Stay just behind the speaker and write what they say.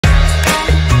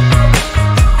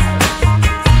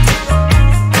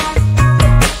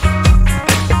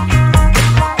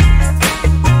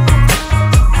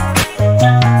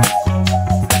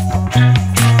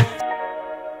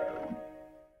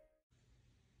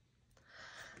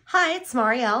Hi, it's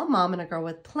Marielle, Mom and a Girl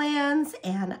with Plans,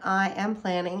 and I am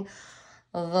planning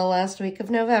the last week of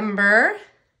November.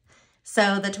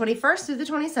 So the 21st through the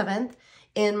 27th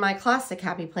in my classic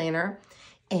Happy Planner,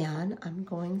 and I'm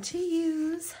going to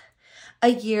use A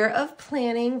Year of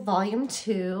Planning Volume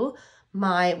 2,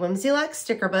 my Whimsy Luxe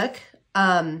sticker book.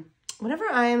 Whenever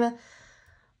I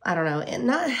don't know, and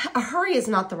not a hurry is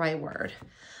not the right word.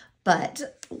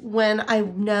 But when I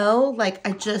know, like,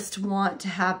 I just want to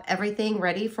have everything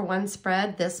ready for one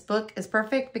spread, this book is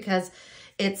perfect because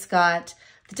it's got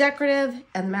the decorative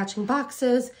and the matching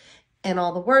boxes and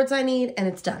all the words I need, and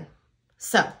it's done.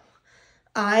 So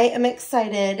I am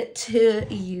excited to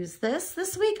use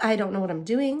this week. I don't know what I'm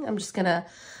doing. I'm just gonna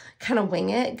kind of wing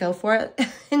it, go for it,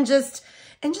 and just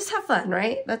have fun,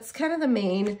 right? That's kind of the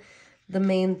main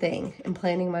thing in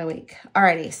planning my week.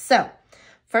 Alrighty, so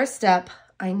first step,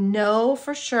 I know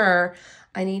for sure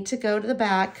I need to go to the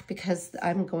back because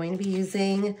I'm going to be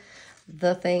using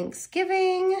the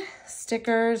Thanksgiving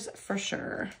stickers for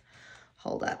sure.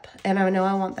 Hold up. And I know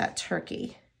I want that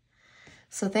turkey.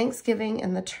 So Thanksgiving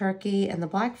and the turkey and the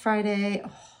Black Friday.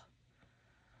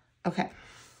 Oh. Okay.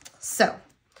 So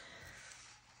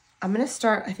I'm going to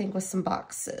start, I think, with some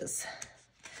boxes.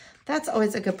 That's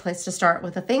always a good place to start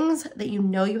with the things that you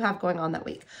know you have going on that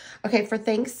week. Okay, for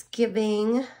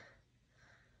Thanksgiving,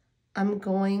 I'm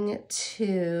going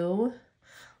to,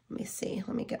 let me see,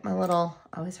 let me get my little,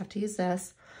 I always have to use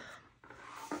this.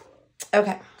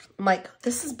 Okay, I'm like,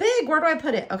 this is big, where do I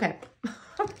put it? Okay,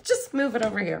 just move it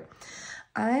over here.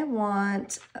 I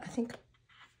want, I think,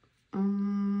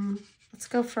 let's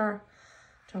go for,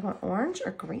 do I want orange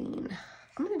or green?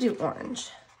 I'm gonna do orange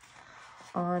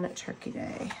on Turkey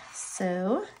Day.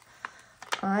 So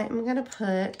I'm gonna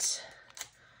put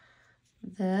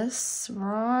this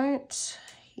right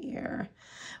here.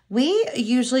 We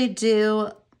usually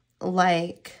do,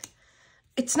 like,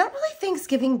 it's not really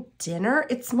Thanksgiving dinner.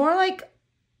 It's more like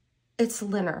it's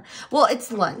dinner. Well, it's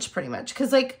lunch pretty much.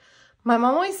 Because, like, my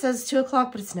mom always says 2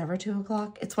 o'clock, but it's never 2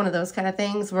 o'clock. It's one of those kind of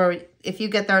things where if you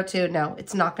get there at 2, no,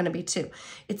 it's not going to be 2.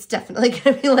 It's definitely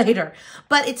going to be later.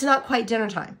 But it's not quite dinner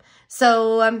time.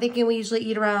 So I'm thinking we usually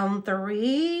eat around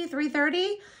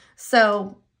 3:30.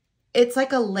 So it's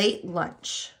like a late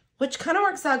lunch, which kind of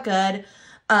works out good.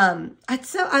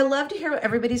 I love to hear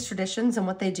everybody's traditions and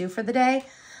what they do for the day.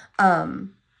 I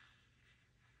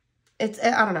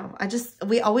don't know.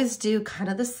 We always do kind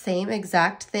of the same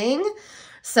exact thing.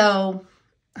 So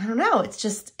I don't know. It's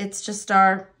just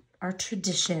our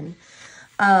tradition.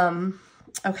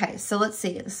 Okay. So let's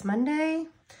see, this Monday,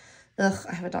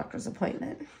 I have a doctor's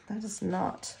appointment. That is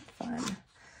not fun,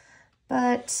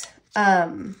 but,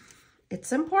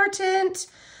 it's important.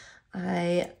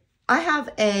 I realize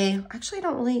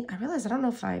I don't know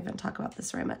if I even talk about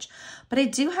this very much, but I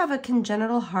do have a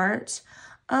congenital heart.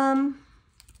 I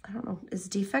don't know, is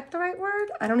defect the right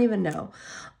word? I don't even know.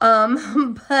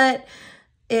 But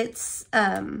it's,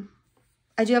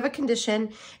 I do have a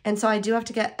condition, and so I do have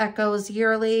to get echoes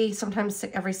yearly, sometimes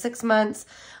every 6 months.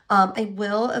 I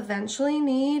will eventually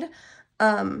need,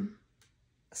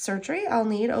 surgery. I'll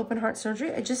need open heart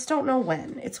surgery. I just don't know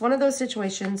when. It's one of those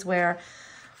situations where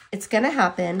it's going to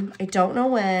happen. I don't know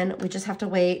when. We just have to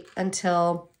wait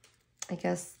until, I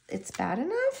guess, it's bad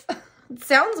enough. It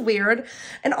sounds weird.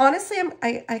 And honestly,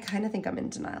 I kind of think I'm in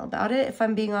denial about it. If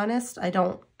I'm being honest, I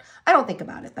don't think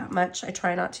about it that much. I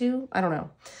try not to. I don't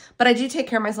know. But I do take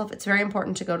care of myself. It's very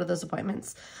important to go to those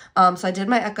appointments. So I did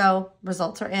my echo.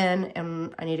 Results are in,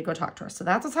 and I need to go talk to her. So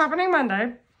that's what's happening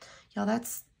Monday. Y'all,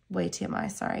 that's way TMI,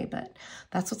 sorry, but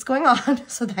that's what's going on.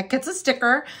 So that gets a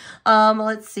sticker.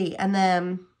 Let's see. And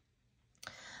then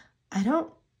I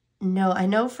don't know. I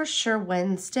know for sure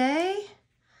Wednesday.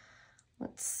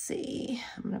 Let's see.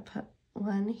 I'm going to put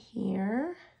one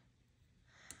here.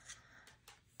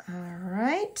 All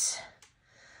right.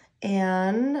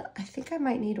 And I think I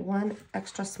might need one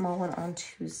extra small one on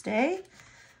Tuesday.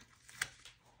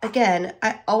 Again,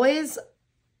 I always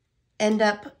end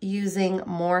up using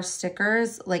more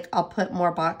stickers. Like, I'll put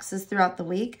more boxes throughout the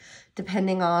week,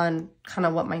 depending on kind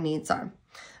of what my needs are.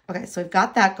 Okay, so we've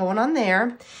got that going on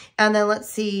there. And then let's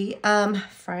see,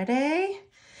 Friday.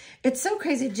 It's so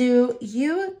crazy. Do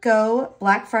you go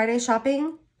Black Friday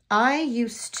shopping? I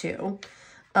used to.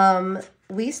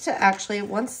 We used to actually,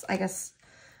 once, I guess,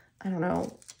 I don't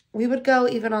know, we would go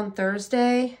even on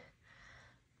Thursday,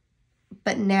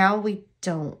 but now we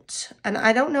don't. And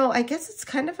I don't know, I guess it's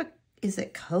kind of is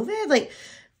it COVID? Like,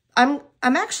 I'm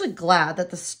actually glad that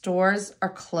the stores are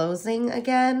closing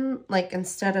again, like,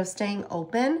 instead of staying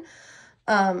open.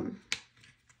 I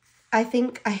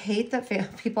hate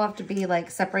that people have to be, like,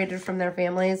 separated from their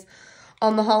families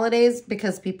on the holidays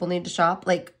because people need to shop.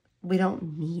 Like, we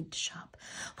don't need to shop.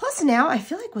 Plus now I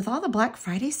feel like with all the Black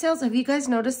Friday sales, have you guys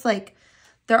noticed like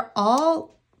they're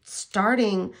all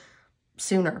starting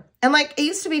sooner? And like it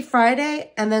used to be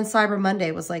Friday and then Cyber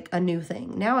Monday was like a new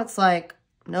thing. Now it's like,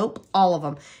 nope, all of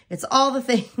them. It's all the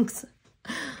things.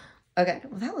 Okay,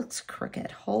 well that looks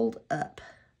crooked. Hold up.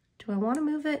 Do I want to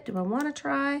move it? Do I want to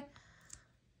try?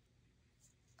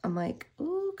 I'm like,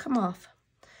 ooh, come off.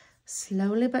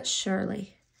 Slowly but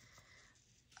surely.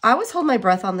 I always hold my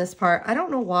breath on this part. I don't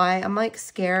know why. I'm like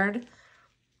scared.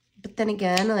 But then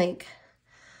again, like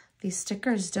these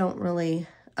stickers don't really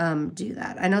do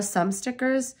that. I know some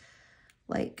stickers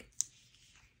like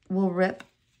will rip,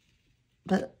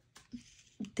 but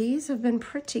these have been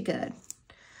pretty good.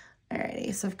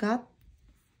 Alrighty, so I've got,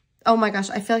 oh my gosh,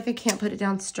 I feel like I can't put it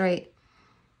down straight.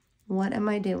 What am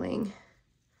I doing?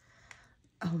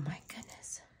 Oh my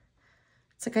goodness.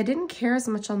 It's like I didn't care as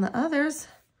much on the others.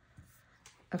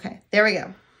 Okay, there we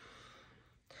go.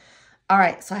 All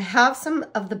right, so I have some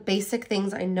of the basic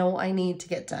things I know I need to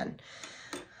get done.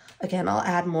 Again, I'll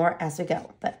add more as we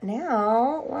go. But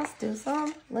now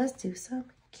let's do some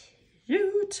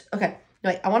cute. Okay,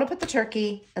 wait, I want to put the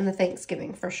turkey and the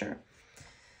Thanksgiving for sure.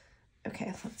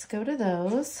 Okay, let's go to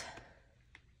those.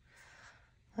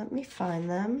 Let me find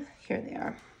them. Here they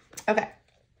are. Okay,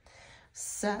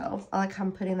 so I like how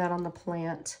I'm putting that on the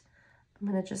plant. I'm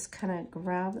going to just kind of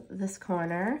grab this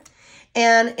corner.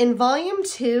 And in volume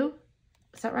 2,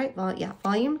 is that right? Yeah,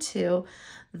 volume 2,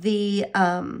 the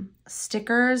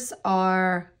stickers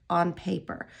are on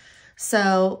paper.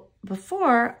 So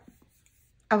before,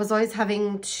 I was always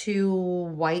having to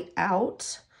white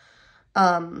out,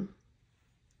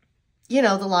 you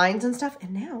know, the lines and stuff.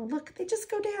 And now, look, they just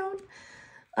go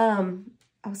down.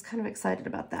 I was kind of excited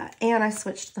about that. And I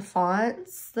switched the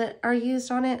fonts that are used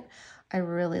on it. I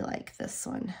really like this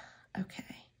one.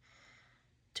 Okay.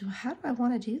 How do I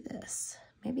want to do this?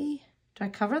 Maybe, do I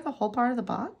cover the whole part of the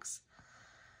box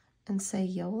and say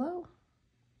YOLO?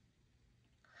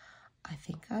 I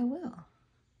think I will.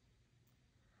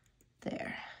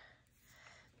 There.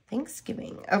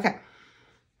 Thanksgiving. Okay.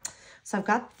 So I've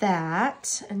got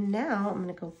that. And now I'm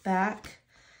going to go back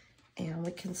and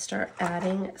we can start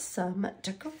adding some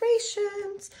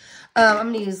decorations.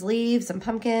 I'm going to use leaves and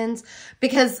pumpkins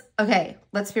because, okay,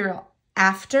 let's be real.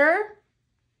 After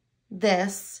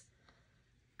this,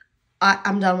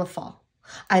 I'm done with fall.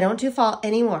 I don't do fall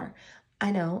anymore.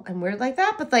 I know I'm weird like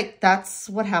that, but like that's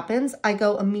what happens. I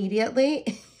go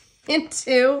immediately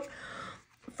into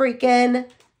freaking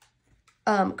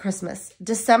Christmas.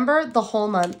 December, the whole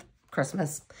month,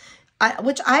 Christmas.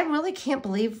 Which I really can't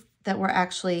believe that we're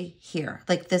actually here.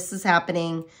 Like this is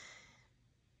happening.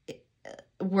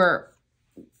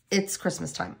 It's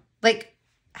Christmas time. Like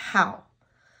how?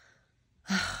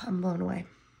 I'm blown away.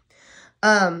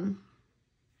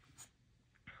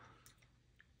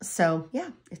 So yeah,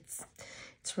 it's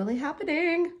really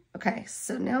happening. Okay,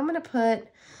 so now I'm gonna put,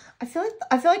 I feel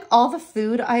like all the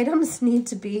food items need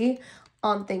to be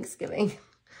on Thanksgiving.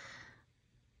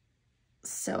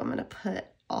 So I'm gonna put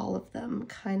all of them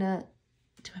kind of,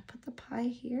 do I put the pie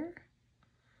here?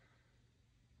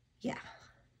 Yeah.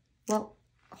 Well,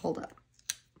 hold up.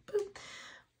 Boop.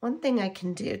 One thing I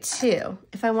can do too,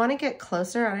 if I want to get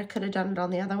closer, I could have done it on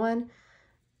the other one.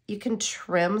 You can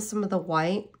trim some of the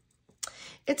white.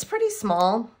 It's pretty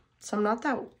small, so I'm not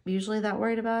usually that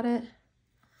worried about it.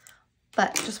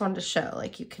 But just wanted to show,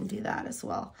 like, you can do that as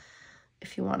well.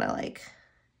 If you want to, like,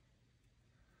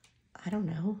 I don't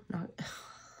know, not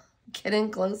get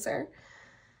in closer.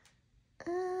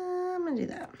 I'm going to do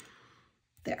that.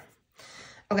 There.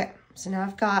 Okay, so now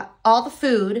I've got all the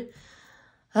food.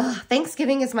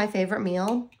 Thanksgiving is my favorite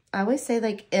meal. I always say,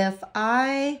 like, if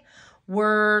I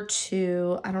were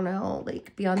to, I don't know,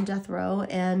 like, be on death row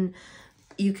and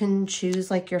you can choose,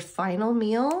 like, your final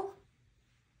meal,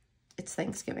 it's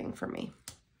Thanksgiving for me.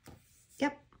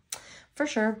 Yep, for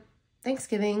sure.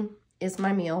 Thanksgiving is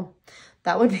my meal.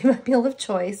 That would be my meal of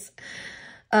choice.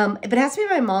 But it has to be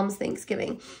my mom's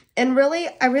Thanksgiving. And really,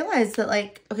 I realized that,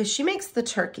 like, okay, she makes the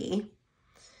turkey,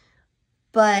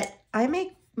 but I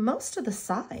make most of the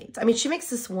sides. I mean, she makes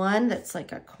this one that's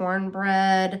like a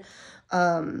cornbread,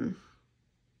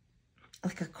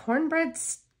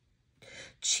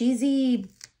 cheesy,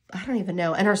 I don't even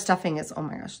know. And her stuffing is, oh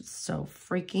my gosh, it's so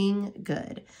freaking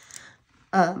good.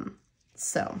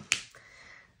 So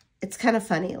it's kind of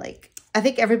funny. Like, I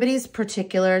think everybody's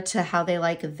particular to how they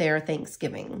like their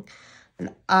Thanksgiving.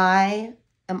 And I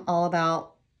am all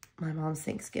about my mom's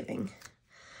Thanksgiving.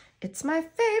 It's my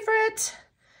favorite.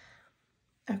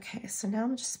 Okay, so now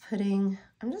I'm just putting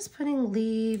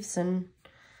leaves and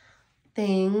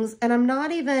things. And I'm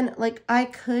not even, like, I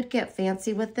could get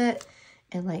fancy with it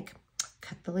and, like,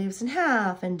 cut the leaves in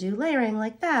half and do layering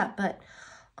like that. But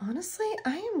honestly,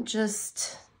 I'm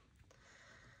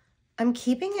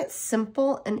keeping it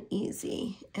simple and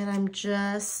easy. And I'm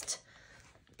just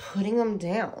putting them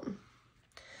down.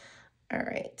 All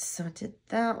right, so I did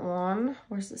that one.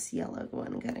 Where's this yellow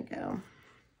one gonna go?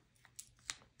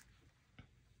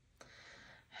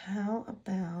 How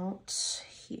about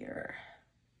here?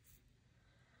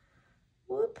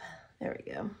 Whoop, there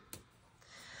we go.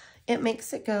 It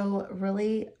makes it go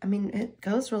really, I mean, it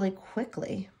goes really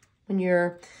quickly when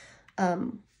you're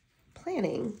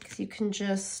planning, because you can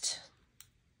just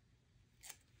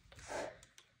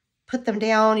put them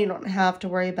down. You don't have to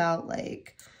worry about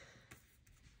like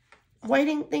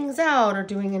whiting things out or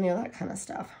doing any of that kind of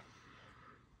stuff.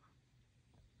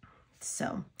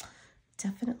 So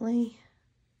definitely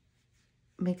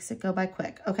makes it go by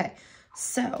quick. Okay,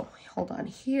 so hold on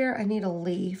here. I need a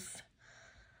leaf,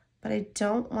 but I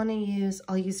don't want to use,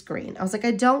 I'll use green. I was like,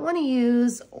 I don't want to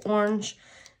use orange,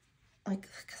 like,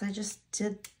 because I just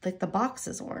did, like, the box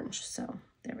is orange. So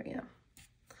there we go.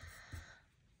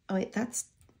 Oh wait, that's,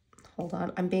 hold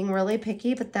on. I'm being really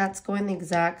picky, but that's going the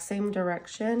exact same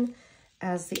direction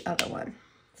as the other one.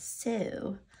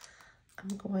 So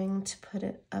I'm going to put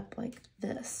it up like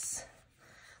this.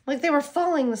 Like they were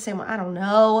falling the same way. I don't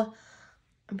know.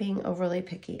 I'm being overly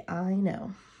picky. I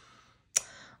know.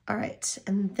 All right.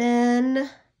 And then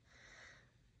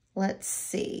let's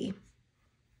see.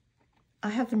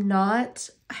 I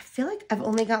feel like I've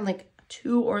only gotten like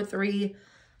 2 or 3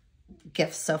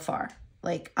 gifts so far.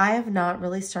 Like I have not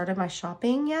really started my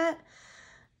shopping yet.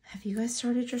 Have you guys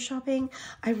started your shopping?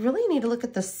 I really need to look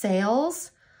at the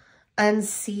sales and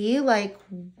see like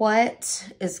what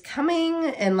is coming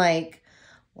and like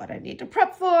what I need to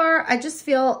prep for. I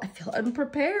feel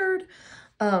unprepared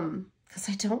because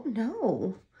I don't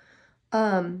know.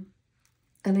 And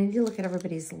I need to look at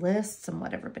everybody's lists and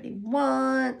what everybody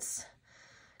wants,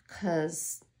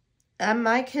 because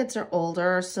my kids are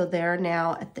older, so they're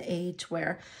now at the age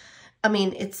where, I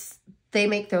mean, they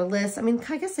make their lists. I mean,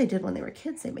 I guess they did when they were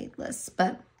kids, they made lists,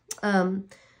 but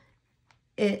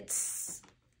it's,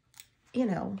 you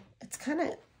know, it's kind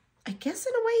of, I guess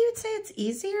in a way you'd say it's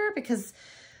easier because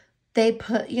they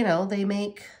put, you know, they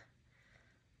make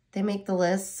the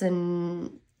lists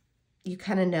and you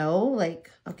kind of know like,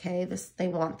 okay, they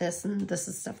want this and this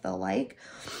is stuff they'll like.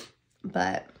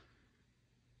 But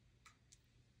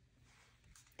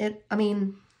I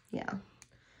mean, yeah.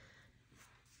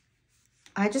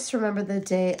 I just remember the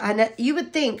day, you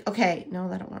would think, okay,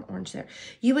 no, I don't want orange there.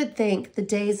 You would think the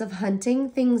days of hunting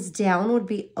things down would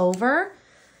be over.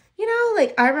 You know,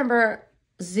 like I remember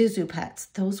Zuzu pets.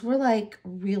 Those were like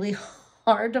really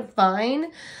hard to find.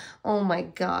 Oh my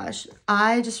gosh.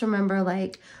 I just remember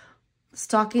like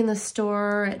stalking the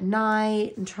store at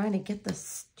night and trying to get the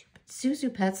stupid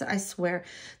Zuzu pets that I swear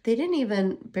they didn't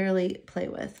even barely play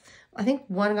with. I think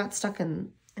one got stuck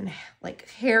in like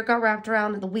hair got wrapped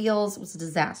around the wheels. It was a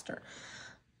disaster.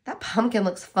 That pumpkin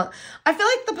looks fun. I feel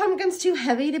like the pumpkin's too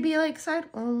heavy to be like side.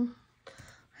 I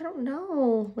don't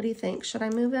know. What do you think? Should I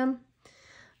move him?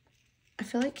 I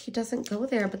feel like he doesn't go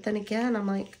there, but then again, I'm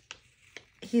like,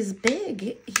 he's big.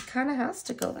 He kind of has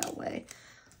to go that way.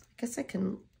 I guess I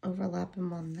can overlap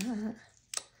him on that.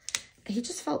 He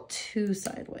just felt too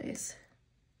sideways.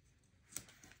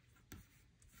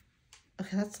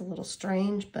 Okay, that's a little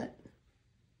strange, but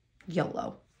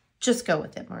YOLO. Just go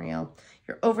with it, Mario.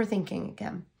 You're overthinking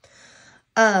again.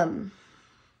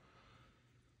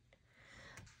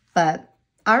 But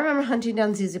I remember hunting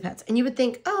down Zuzu pets, and you would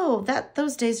think, oh,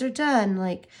 those days are done.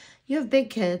 Like, you have big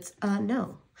kids.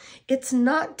 No, it's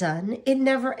not done. It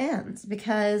never ends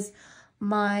because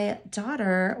my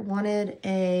daughter wanted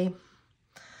a,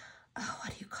 what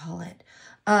do you call it?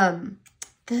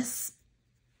 This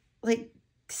like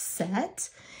set,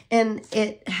 and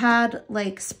it had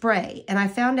like spray, and I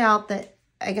found out that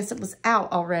I guess it was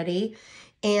out already,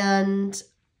 and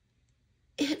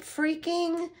it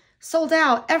freaking sold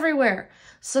out everywhere.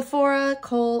 Sephora,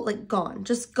 Kohl, like gone,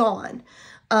 just gone.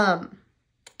 And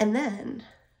then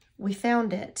we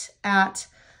found it at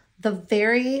the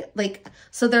very, like,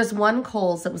 so there's one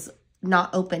Kohl's that was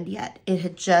not opened yet. It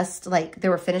had just, like, they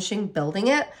were finishing building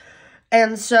it.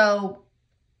 And so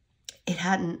it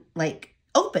hadn't, like,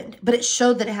 opened, but it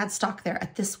showed that it had stock there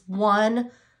at this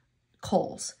one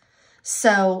Kohl's.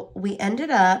 So we ended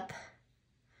up,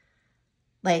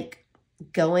 like,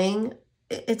 going,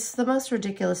 it's the most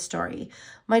ridiculous story.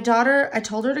 My daughter, I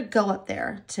told her to go up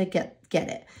there to get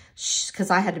it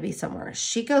because I had to be somewhere.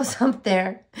 She goes up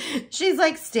there. She's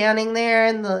like standing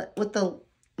there with the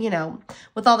you know,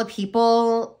 with all the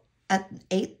people at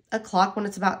 8 o'clock when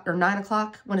it's about, or 9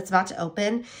 o'clock when it's about to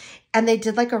open. And they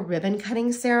did like a ribbon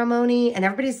cutting ceremony and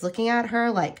everybody's looking at her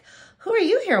like, who are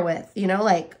you here with? You know,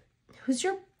 like, who's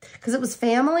your, because it was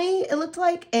family, it looked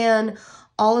like, and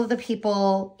all of the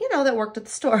people, you know, that worked at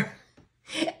the store.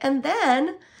 And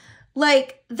then,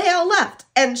 like, they all left.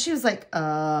 And she was like,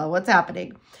 what's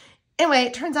happening? Anyway,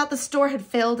 it turns out the store had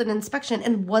failed an inspection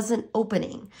and wasn't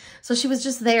opening. So she was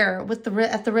just there with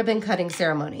at the ribbon cutting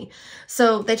ceremony.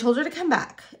 So they told her to come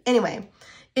back. Anyway,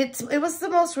 it was the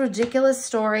most ridiculous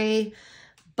story,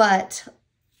 but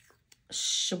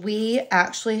we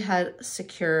actually had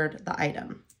secured the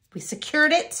item. We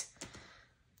secured it,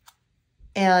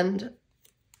 and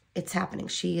it's happening.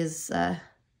 She is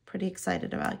pretty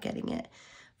excited about getting it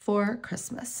for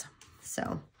Christmas.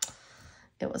 So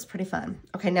it was pretty fun.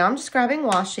 Okay, now I'm just grabbing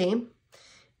washi,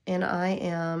 and I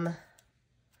am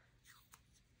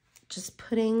just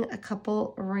putting a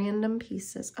couple random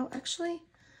pieces. Oh, actually,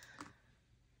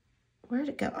 where'd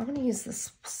it go? I'm going to use the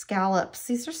scallops.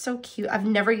 These are so cute. I've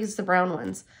never used the brown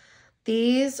ones.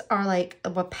 These are like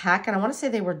a pack, and I want to say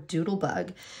they were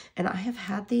Doodlebug, and I have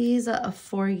had these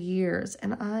for years,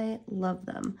 and I love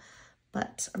them.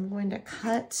 But I'm going to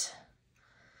cut.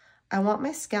 I want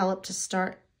my scallop to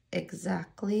start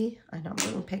exactly, I know I'm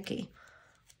being picky,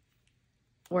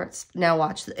 where it's, now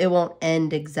watch, it won't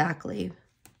end exactly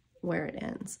where it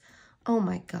ends. Oh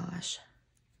my gosh.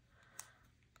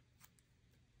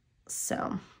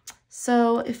 So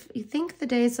if you think the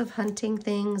days of hunting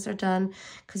things are done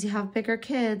because you have bigger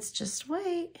kids, just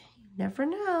wait. You never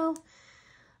know.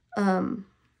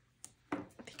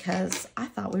 Because I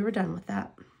thought we were done with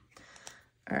that.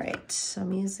 All right, so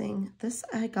I'm using this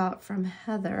I got from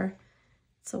Heather.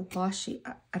 It's a washi,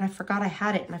 and I forgot I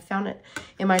had it, and I found it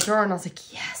in my drawer, and I was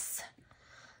like, yes.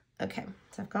 Okay,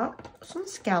 so I've got some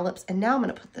scallops, and now I'm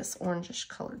going to put this orangish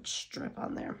colored strip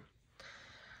on there.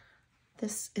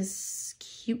 This is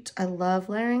cute. I love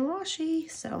layering washi,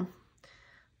 so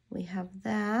we have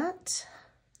that.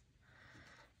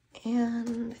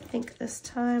 And I think this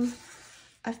time,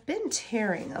 I've been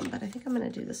tearing them, but I think I'm going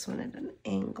to do this one at an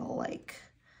angle, like,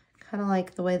 kind of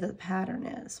like the way the pattern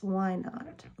is. Why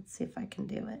not? Let's see if I can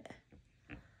do it.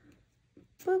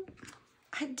 Boop.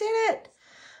 I did it.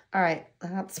 All right,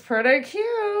 that's pretty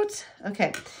cute.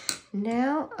 Okay,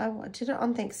 now I did it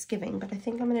on Thanksgiving, but I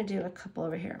think I'm going to do a couple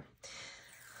over here.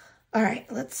 All right,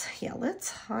 let's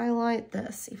highlight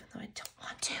this, even though I don't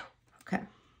want to. Okay,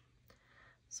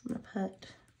 so I'm going to put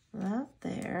that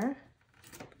there.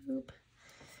 Boop.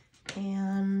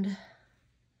 And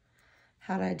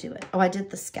how did I do it? Oh, I did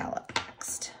the scallop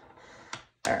next.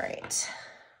 All right.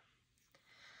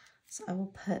 So I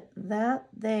will put that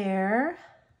there.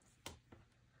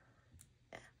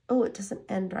 Oh, it doesn't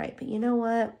end right, but you know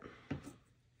what?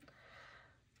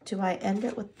 Do I end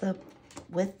it with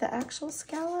the actual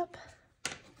scallop?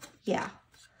 Yeah.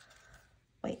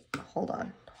 Wait, hold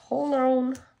on. Hold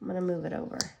on. I'm going to move it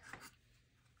over.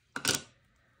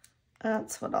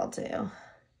 That's what I'll do.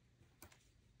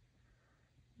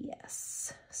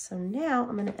 Yes. So now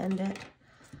I'm going to end it.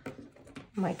 Oh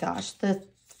my gosh, the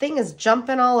thing is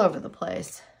jumping all over the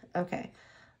place. Okay.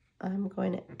 I'm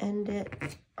going to end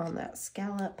it on that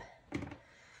scallop.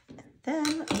 And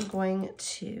then I'm going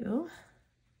to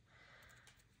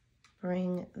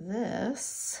bring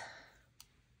this.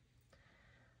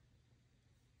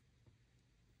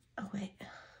 Oh, wait.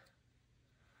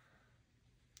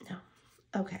 No.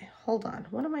 Okay, hold on.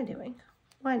 What am I doing?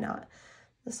 Why not?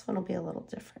 This one will be a little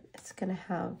different. It's going to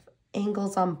have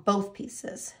angles on both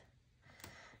pieces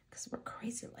because we're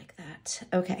crazy like that.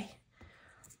 Okay.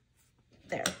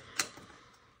 There.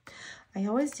 I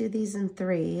always do these in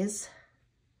 3s,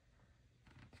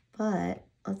 but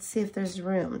let's see if there's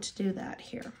room to do that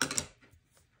here.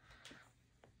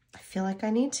 I feel like I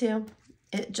need to.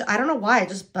 I don't know why. It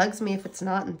just bugs me if it's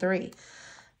not in 3.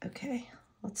 Okay.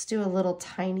 Let's do a little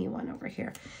tiny one over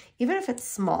here. Even if it's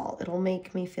small, it'll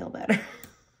make me feel better.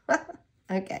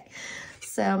 Okay,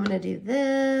 so I'm going to do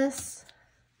this.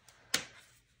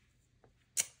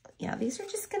 Yeah, these are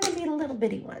just going to be little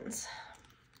bitty ones.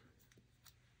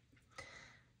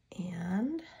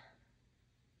 And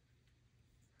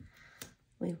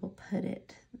we will put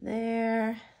it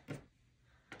there.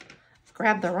 I've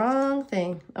grabbed the wrong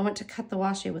thing. I went to cut the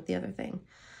washi with the other thing.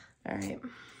 All right.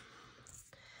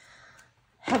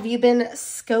 Have you been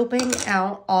scoping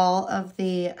out all of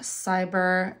the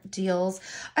cyber deals?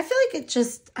 I feel like it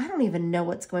just, I don't even know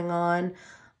what's going on.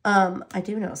 I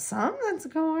do know some that's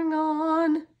going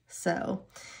on. So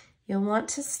you'll want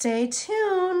to stay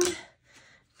tuned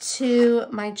to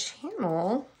my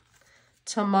channel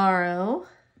tomorrow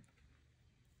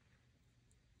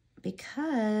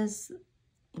because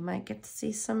you might get to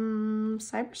see some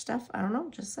cyber stuff. I don't know,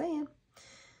 just saying.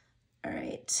 All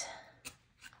right,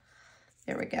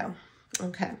 there we go.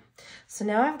 Okay, so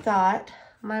now I've got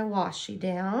my washi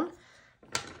down.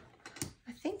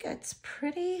 I think it's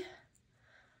pretty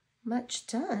much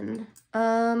done.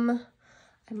 Do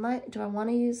I want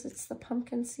to use, it's the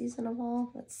pumpkin season of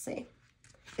all? Let's see.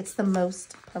 It's the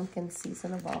most pumpkin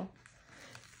season of all.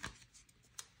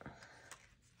 I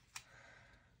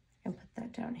can put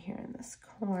that down here in this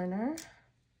corner.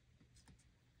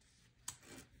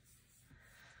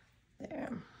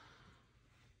 There.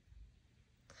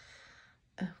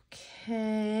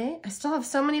 Okay. I still have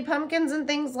so many pumpkins and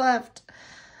things left.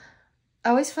 I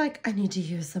always feel like I need to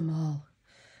use them all,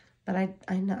 but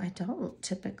I know I don't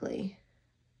typically.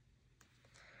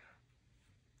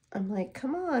 I'm like,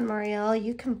 come on, Marielle,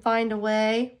 you can find a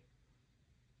way.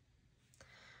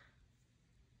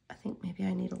 I think maybe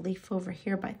I need a leaf over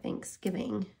here by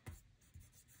Thanksgiving.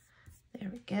 There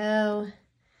we go.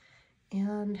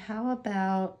 And how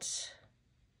about,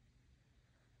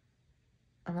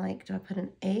 I'm like, do I put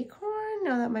an acorn?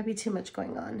 No, that might be too much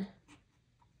going on.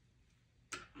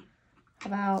 How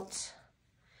about,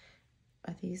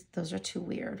 are these, those are too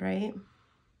weird, right?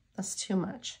 That's too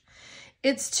much.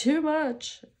 It's too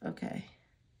much. Okay.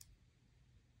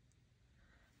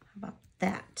 How about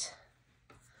that?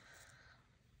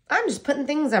 I'm just putting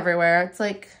things everywhere. It's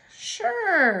like,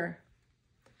 sure.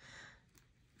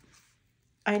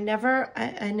 I never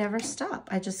stop.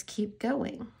 I just keep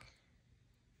going.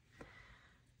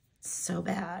 It's so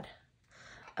bad.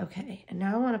 Okay, and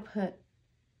now I want to put,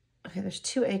 okay, there's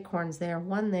 2 acorns there,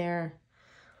 1 there.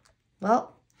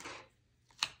 Well,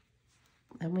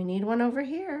 then we need one over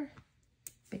here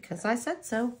because I said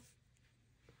so.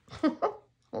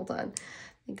 Hold on.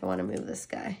 I think I want to move this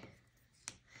guy.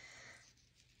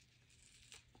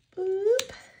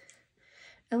 Boop.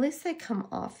 At least they come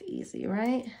off easy,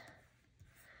 right?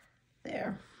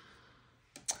 There.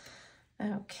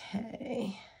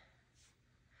 Okay.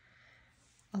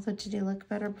 Although, did you look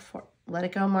better before? Let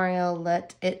it go, Mario.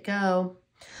 Let it go.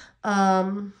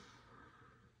 I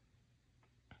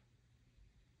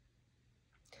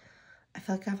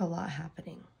feel like I have a lot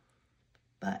happening,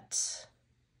 but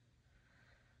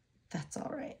that's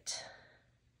all right.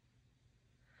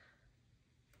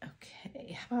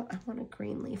 Okay, how about I want a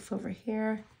green leaf over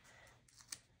here.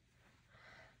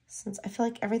 Since I feel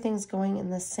like everything's going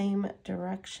in the same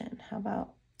direction. How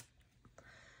about,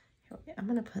 here we go. I'm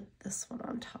gonna put this one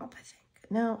on top, I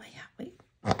think. No, yeah, wait.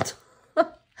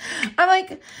 I'm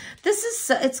like, this is,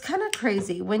 so, it's kind of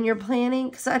crazy when you're planning,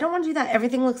 because I don't want to do that.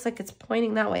 Everything looks like it's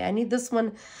pointing that way. I need this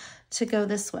one to go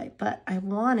this way, but I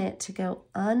want it to go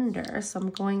under. So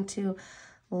I'm going to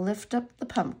lift up the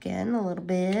pumpkin a little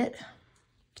bit.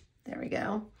 There we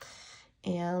go.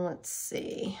 And let's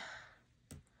see.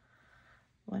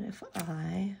 What if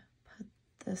I put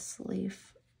this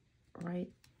leaf right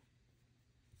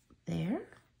there?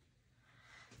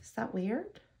 Is that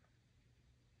weird?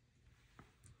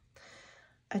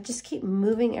 I just keep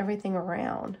moving everything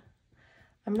around.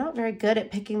 I'm not very good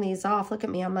at picking these off. Look at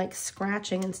me, I'm like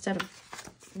scratching instead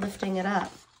of lifting it up.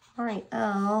 All right,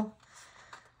 Elle.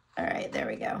 All right, there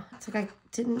we go. It's like I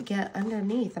didn't get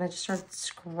underneath and I just started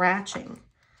scratching.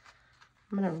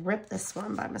 I'm gonna rip this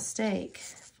one by mistake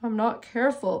if I'm not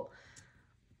careful.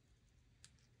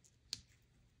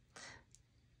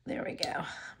 There we go.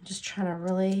 I'm just trying to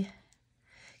really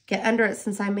get under it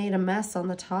since I made a mess on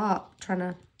the top,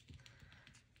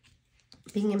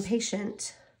 being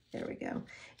impatient. There we go.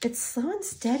 It's slow and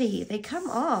steady. They come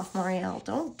off, Marielle.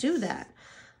 Don't do that.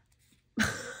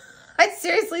 I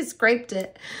seriously scraped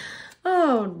it.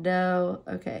 Oh, no.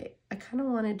 Okay. I kind of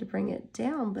wanted to bring it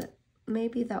down, but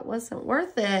maybe that wasn't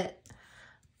worth it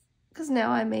because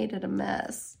now I made it a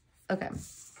mess. Okay.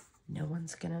 No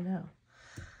one's going to know.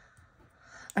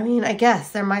 I mean, I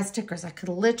guess they're my stickers. I could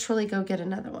literally go get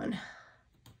another one.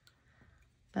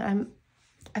 But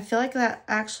I feel like that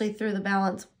actually threw the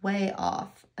balance way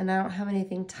off, and I don't have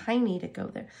anything tiny to go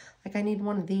there. Like I need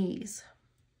one of these.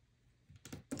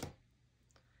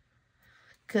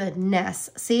 Goodness.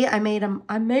 See, I made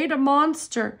a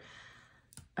monster.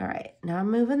 All right, now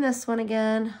I'm moving this one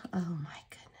again. Oh my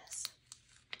goodness.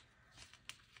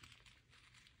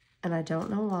 And I don't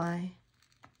know why,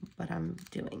 but I'm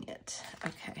doing it.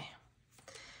 Okay.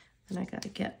 Then I got to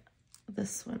get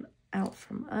this one out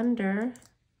from under.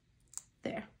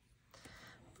 There.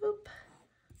 Boop.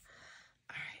 All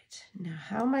right. Now,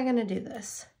 how am I going to do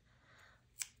this?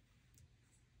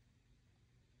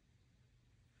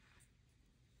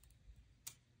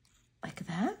 Like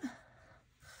that?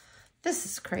 This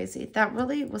is crazy. That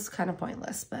really was kind of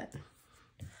pointless, but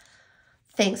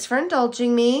Thanks for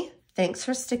indulging me. Thanks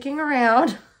for sticking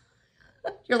around.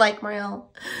 You're like, Marielle,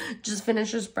 just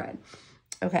finish your spread.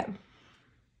 Okay.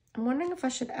 I'm wondering if I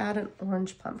should add an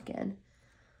orange pumpkin.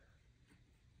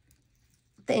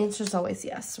 The answer is always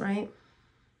yes, right?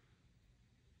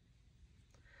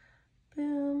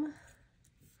 Boom.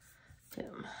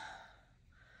 Boom.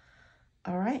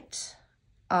 All right.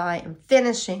 I am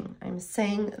finishing. I'm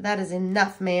saying that is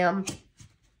enough, ma'am.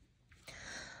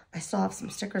 I still have some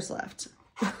stickers left.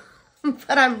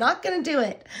 But I'm not going to do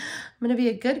it. I'm going to be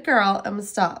a good girl. I'm going to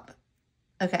stop.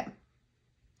 Okay.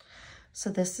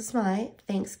 So this is my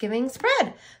Thanksgiving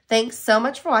spread. Thanks so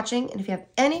much for watching. And if you have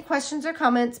any questions or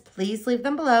comments, please leave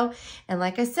them below. And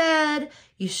like I said,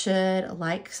 you should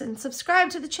like and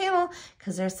subscribe to the channel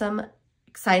because there's some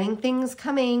exciting things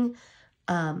coming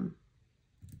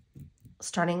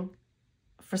starting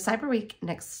for Cyber Week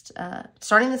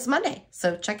starting this Monday.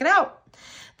 So check it out.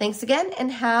 Thanks again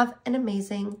and have an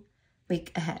amazing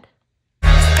week ahead.